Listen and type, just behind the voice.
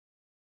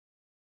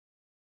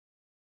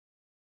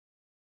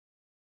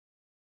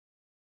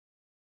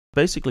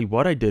Basically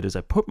what I did is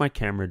I put my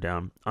camera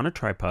down on a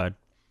tripod,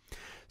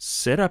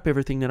 set up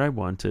everything that I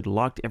wanted,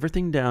 locked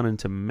everything down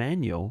into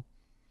manual,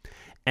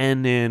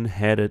 and then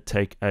had it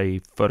take a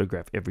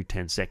photograph every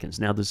 10 seconds.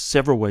 Now there's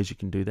several ways you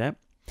can do that.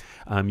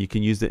 You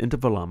can use the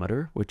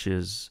intervalometer, which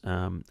is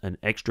an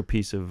extra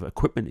piece of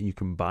equipment that you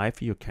can buy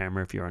for your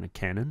camera if you're on a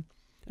Canon.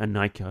 A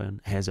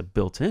Nikon has a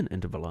built-in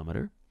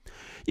intervalometer.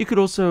 You could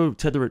also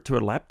tether it to a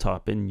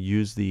laptop and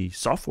use the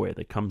software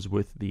that comes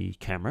with the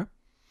camera.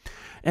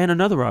 And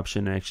another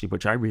option, actually,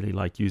 which I really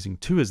like using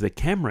too, is the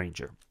Cam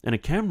Ranger. And a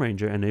Cam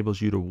Ranger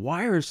enables you to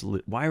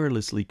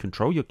wirelessly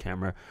control your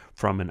camera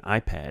from an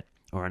iPad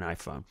or an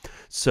iPhone.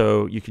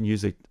 So you can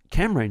use a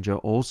Cam Ranger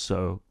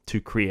also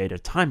to create a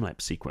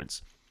time-lapse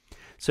sequence.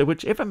 So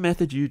whichever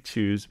method you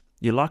choose,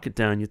 you lock it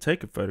down, you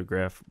take a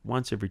photograph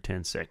once every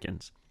 10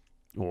 seconds,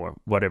 or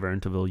whatever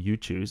interval you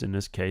choose. In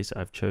this case,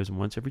 I've chosen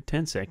once every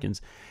 10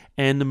 seconds,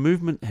 and the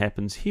movement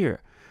happens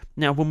here.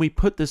 Now, when we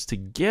put this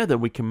together,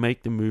 we can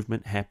make the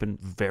movement happen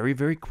very,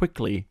 very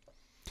quickly,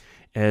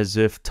 as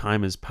if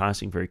time is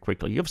passing very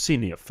quickly. You've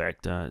seen the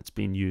effect. It's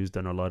been used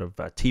on a lot of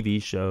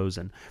TV shows,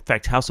 and in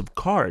fact, House of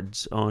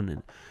Cards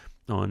on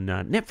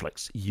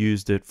Netflix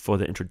used it for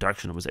the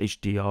introduction. It was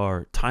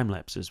HDR time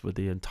lapses with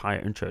the entire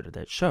intro to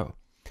that show.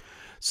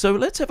 So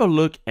let's have a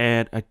look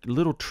at a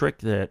little trick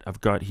that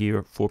I've got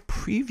here for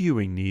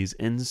previewing these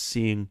and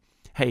seeing,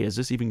 hey, is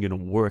this even going to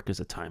work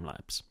as a time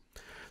lapse?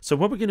 So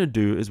what we're going to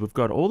do is we've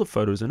got all the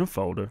photos in a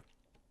folder.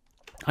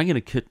 I'm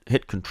going to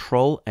hit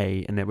Control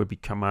A, and that would be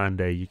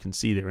Command A. You can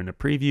see there in the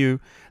preview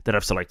that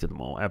I've selected them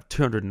all. I have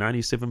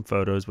 297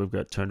 photos. We've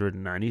got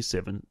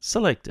 297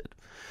 selected.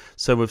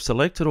 So we've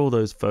selected all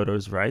those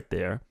photos right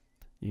there.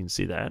 You can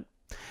see that.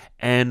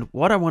 And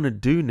what I want to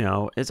do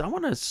now is I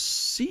want to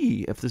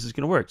see if this is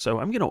going to work. So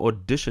I'm going to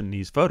audition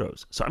these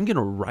photos. So I'm going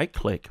to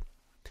right-click.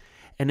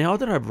 And now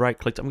that I've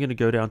right-clicked, I'm going to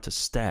go down to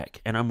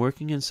Stack. And I'm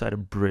working inside a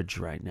bridge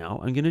right now.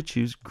 I'm going to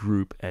choose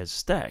Group as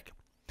Stack.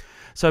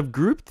 So I've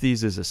grouped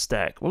these as a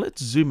stack. Well,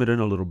 let's zoom it in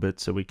a little bit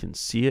so we can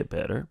see it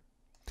better.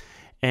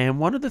 And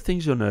one of the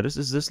things you'll notice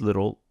is this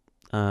little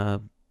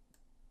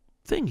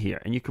thing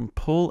here. And you can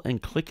pull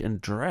and click and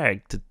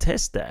drag to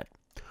test that.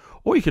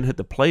 Or you can hit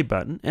the play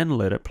button and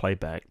let it play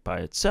back by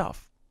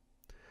itself.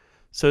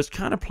 So it's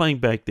kind of playing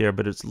back there,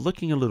 but it's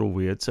looking a little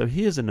weird. So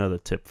here's another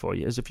tip for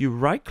you, is if you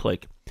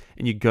right-click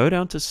and you go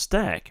down to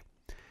Stack,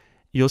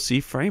 you'll see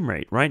frame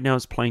rate. Right now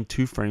it's playing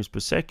 2 frames per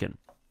second.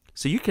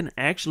 So you can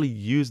actually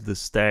use the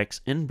stacks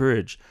in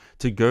Bridge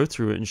to go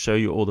through it and show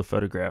you all the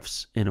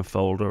photographs in a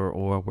folder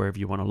or wherever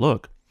you want to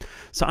look.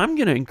 So I'm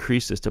going to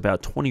increase this to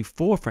about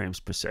 24 frames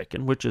per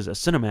second, which is a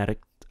cinematic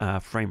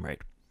frame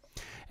rate.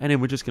 And then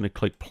we're just going to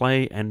click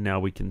play, and now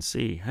we can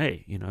see,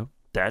 hey, you know,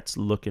 that's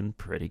looking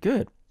pretty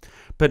good.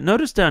 But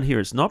notice down here,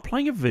 it's not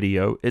playing a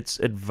video, it's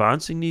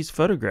advancing these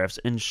photographs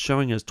and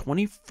showing us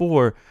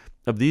 24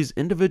 of these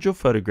individual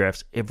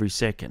photographs every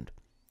second.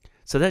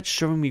 So that's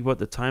showing me what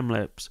the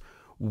time-lapse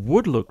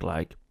would look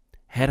like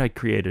had I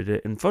created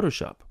it in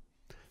Photoshop.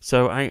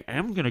 So I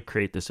am going to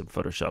create this in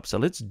Photoshop. So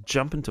let's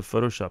jump into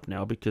Photoshop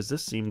now, because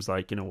this seems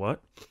like, you know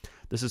what,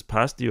 this is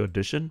past the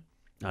audition.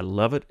 I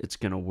love it. It's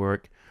going to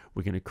work.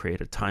 We're going to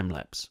create a time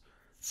lapse.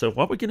 So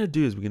what we're going to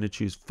do is we're going to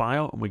choose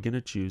File, and we're going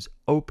to choose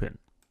Open.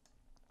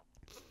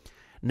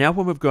 Now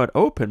when we've got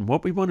Open,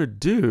 what we want to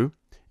do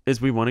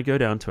is we want to go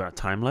down to our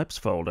time-lapse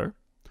folder.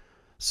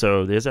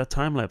 So there's our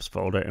time-lapse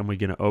folder, and we're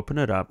going to open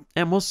it up,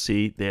 and we'll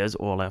see there's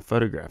all our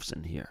photographs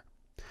in here.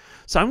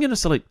 So I'm going to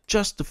select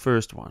just the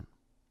first one.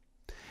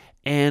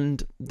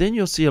 And then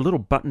you'll see a little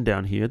button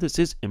down here that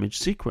says Image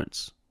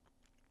Sequence.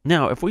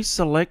 Now, if we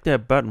select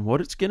that button, what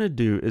it's going to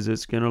do is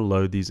it's going to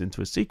load these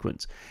into a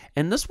sequence.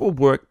 And this will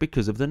work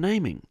because of the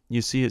naming.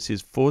 You see it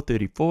says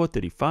 434,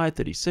 35,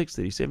 36,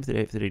 37,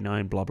 38,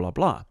 39, blah, blah,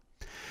 blah.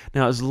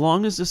 Now, as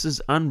long as this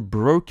is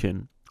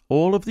unbroken,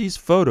 all of these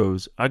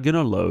photos are going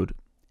to load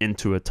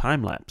into a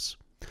time lapse.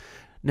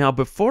 Now,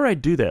 before I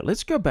do that,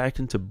 let's go back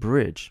into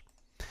Bridge.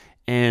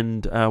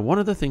 And one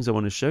of the things I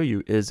want to show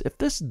you is if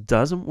this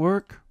doesn't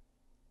work,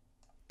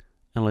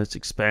 and let's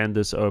expand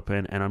this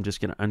open, and I'm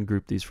just going to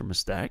ungroup these from a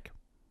stack.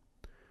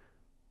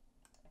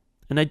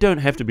 And they don't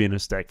have to be in a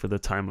stack for the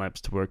time lapse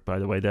to work, by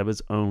the way. That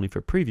was only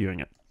for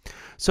previewing it.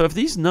 So if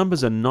these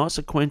numbers are not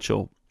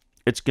sequential,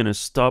 it's going to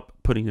stop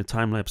putting the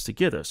time lapse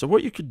together. So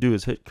what you could do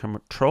is hit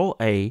Control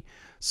A,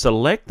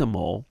 select them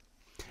all,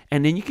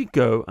 and then you could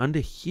go under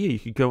here, you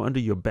could go under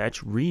your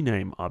batch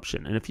rename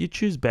option. And if you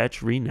choose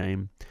batch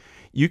rename,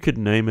 you could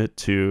name it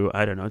to,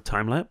 I don't know,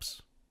 time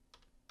lapse.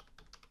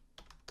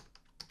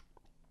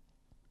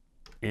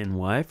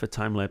 NY for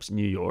time-lapse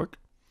New York.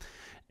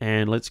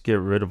 And let's get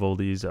rid of all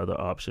these other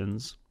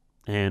options.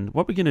 And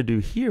what we're going to do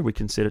here, we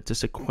can set it to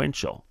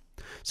sequential.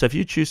 So if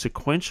you choose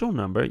sequential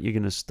number, you're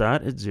going to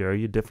start at 0.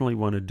 You definitely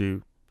want to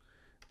do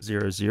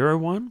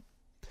 001.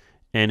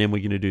 And then we're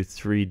going to do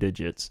 3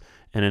 digits.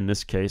 And in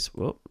this case,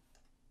 well,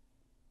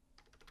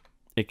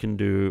 it can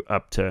do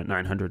up to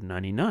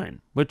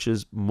 999, which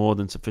is more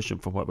than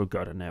sufficient for what we've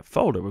got in that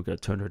folder. We've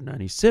got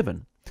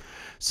 297.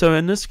 So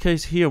in this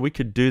case here, we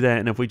could do that,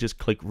 and if we just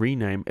click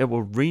rename, it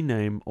will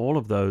rename all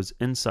of those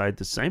inside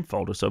the same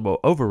folder. So we'll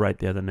overwrite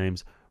the other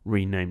names,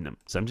 rename them.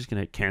 So I'm just going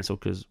to hit cancel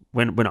because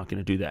we're not going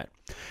to do that.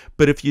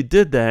 But if you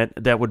did that,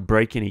 that would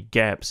break any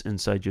gaps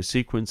inside your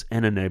sequence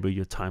and enable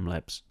your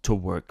time-lapse to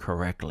work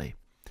correctly.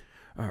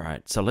 All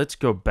right, so let's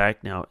go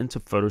back now into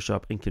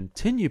Photoshop and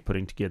continue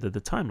putting together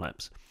the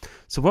time-lapse.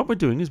 So what we're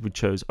doing is we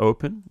chose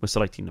open, we're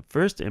selecting the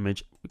first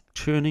image,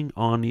 turning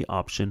on the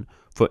option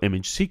for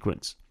image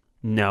sequence.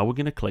 Now we're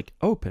going to click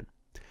open.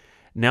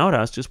 Now it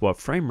asks us what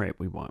frame rate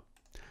we want.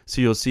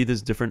 So you'll see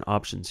there's different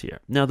options here.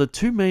 Now the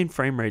two main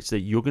frame rates that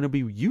you're going to be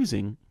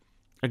using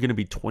are going to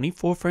be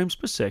 24 frames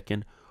per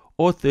second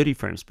or 30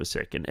 frames per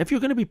second. If you're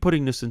going to be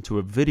putting this into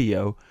a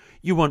video,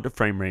 you want the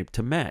frame rate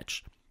to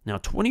match. Now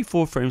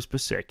 24 frames per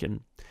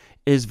second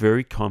is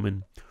very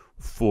common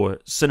for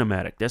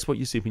cinematic. That's what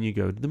you see when you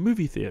go to the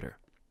movie theater.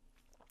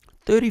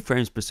 30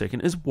 frames per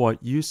second is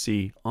what you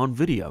see on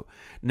video.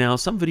 Now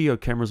some video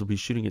cameras will be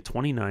shooting at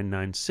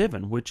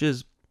 2997, which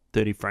is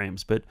 30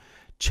 frames, but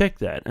check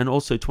that. And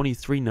also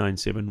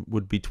 2397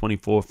 would be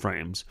 24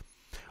 frames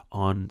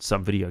on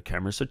some video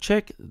cameras. So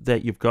check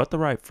that you've got the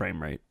right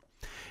frame rate.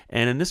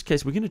 And in this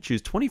case, we're going to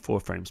choose 24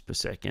 frames per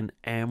second,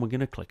 and we're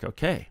going to click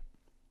OK.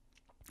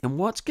 And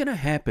what's going to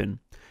happen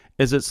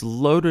is it's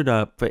loaded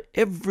up for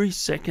every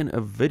second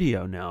of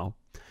video now.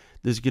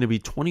 There's going to be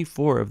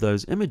 24 of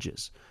those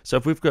images. So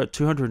if we've got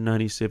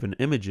 297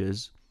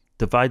 images,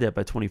 divide that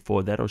by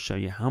 24, that'll show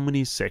you how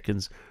many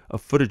seconds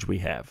of footage we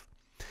have.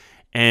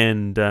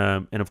 And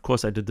of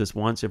course, I did this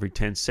once every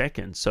 10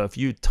 seconds. So if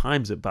you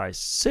times it by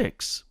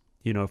 6,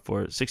 you know,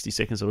 for 60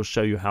 seconds, it'll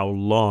show you how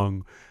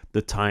long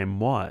the time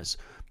was.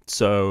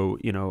 So,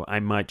 you know, I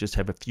might just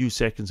have a few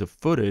seconds of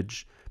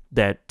footage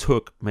that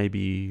took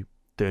maybe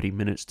 30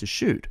 minutes to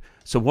shoot.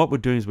 So what we're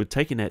doing is we're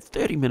taking that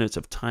 30 minutes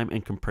of time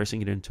and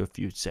compressing it into a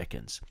few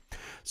seconds.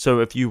 So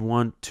if you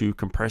want to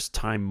compress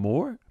time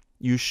more,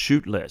 you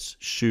shoot less.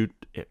 Shoot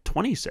at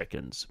 20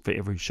 seconds for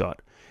every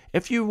shot.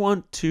 If you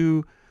want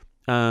to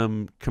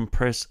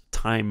compress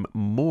time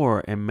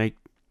more and make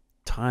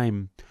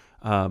time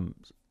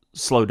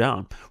slow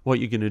down, what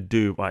you're going to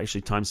do, well,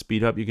 actually time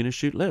speed up, you're going to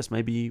shoot less,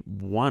 maybe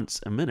once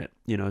a minute,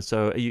 you know,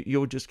 so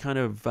you'll just kind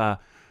of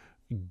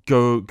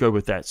go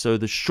with that. So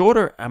the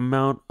shorter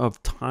amount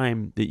of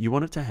time that you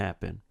want it to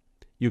happen,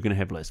 you're going to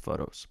have less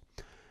photos.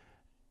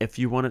 If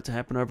you want it to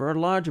happen over a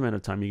large amount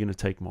of time, you're going to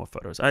take more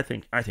photos. I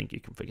think you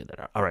can figure that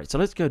out. All right, so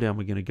let's go down.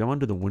 We're going to go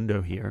under the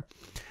window here,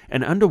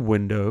 and under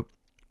window,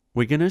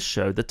 we're going to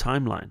show the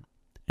timeline.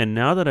 And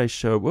now that I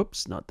show,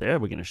 whoops, not there,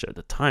 we're going to show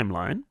the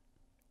timeline.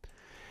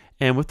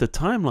 And with the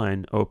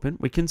timeline open,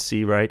 we can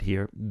see right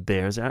here,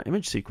 there's our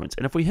image sequence.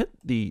 And if we hit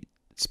the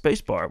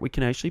space bar, we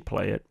can actually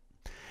play it.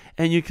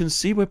 And you can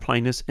see we're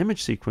playing this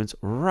image sequence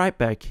right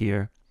back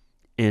here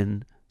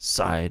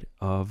inside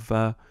of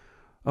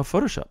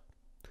Photoshop.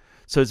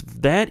 So it's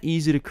that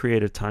easy to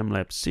create a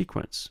time-lapse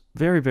sequence.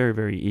 Very, very,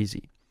 very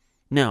easy.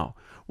 Now,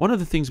 one of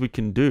the things we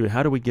can do,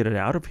 how do we get it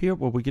out of here?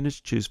 Well, we're going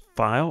to choose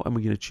File, and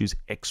we're going to choose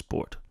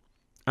Export.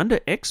 Under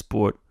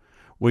Export,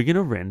 we're going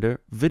to render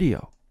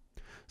video.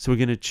 So we're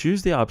going to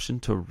choose the option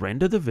to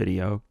render the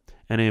video,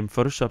 and then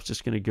Photoshop's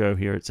just going to go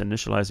here. It's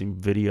initializing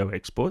video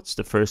exports.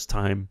 The first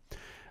time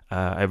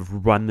I've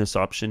run this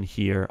option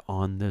here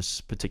on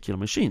this particular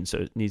machine. So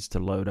it needs to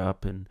load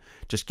up and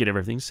just get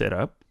everything set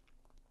up.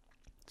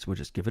 So we'll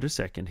just give it a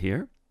second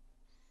here.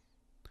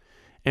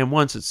 And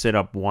once it's set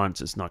up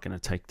once, it's not going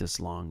to take this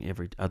long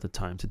every other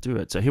time to do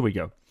it. So here we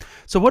go.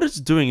 So what it's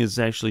doing is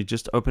actually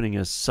just opening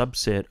a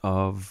subset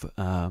of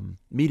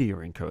meteor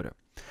encoder.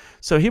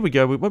 So here we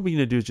go. What we're going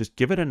to do is just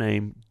give it a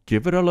name,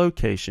 give it a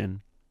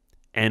location,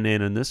 and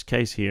then in this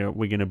case here,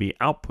 we're going to be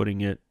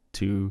outputting it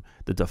to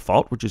the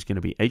default, which is going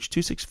to be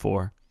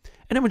H.264,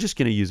 and then we're just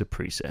going to use a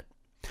preset.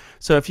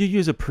 So if you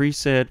use a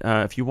preset,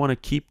 if you want to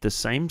keep the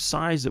same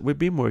size that we've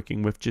been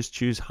working with, just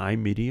choose high,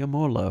 medium,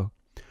 or low.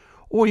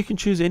 Or you can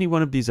choose any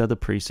one of these other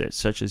presets,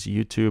 such as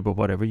YouTube or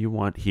whatever you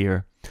want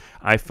here,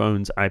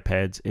 iPhones,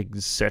 iPads,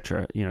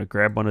 etc. You know,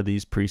 grab one of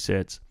these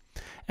presets,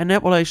 and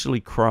that will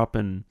actually crop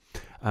and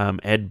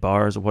add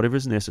bars or whatever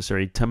is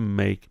necessary to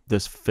make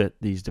this fit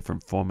these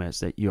different formats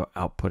that you're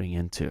outputting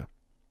into.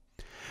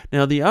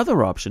 Now, the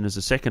other option is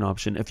the second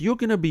option. If you're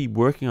going to be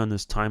working on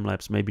this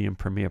time-lapse maybe in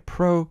Premiere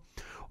Pro,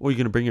 or you're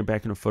going to bring it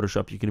back into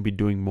Photoshop, you're going to be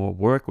doing more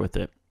work with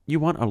it, you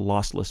want a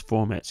lossless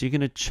format. So you're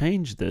going to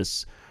change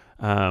this.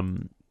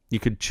 You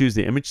could choose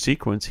the image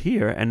sequence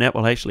here, and that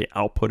will actually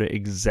output it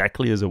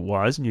exactly as it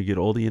was, and you get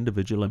all the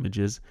individual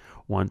images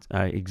once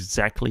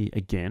exactly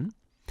again.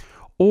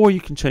 Or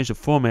you can change the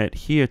format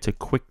here to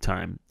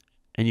QuickTime,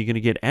 and you're going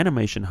to get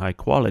animation high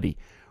quality,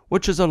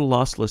 which is a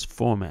lossless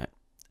format.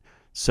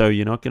 So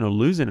you're not going to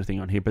lose anything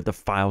on here, but the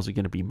files are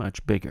going to be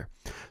much bigger.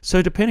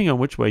 So depending on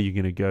which way you're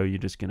going to go, you're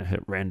just going to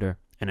hit render,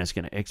 and it's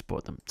going to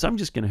export them. So I'm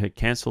just going to hit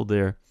cancel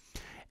there,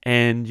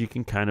 and you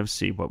can kind of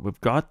see what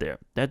we've got there.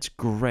 That's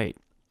great.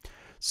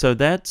 So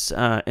that's,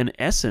 in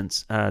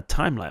essence,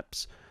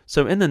 time-lapse.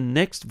 So in the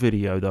next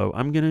video, though,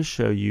 I'm going to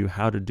show you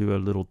how to do a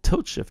little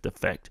tilt shift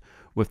effect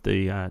with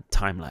the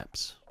time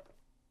lapse.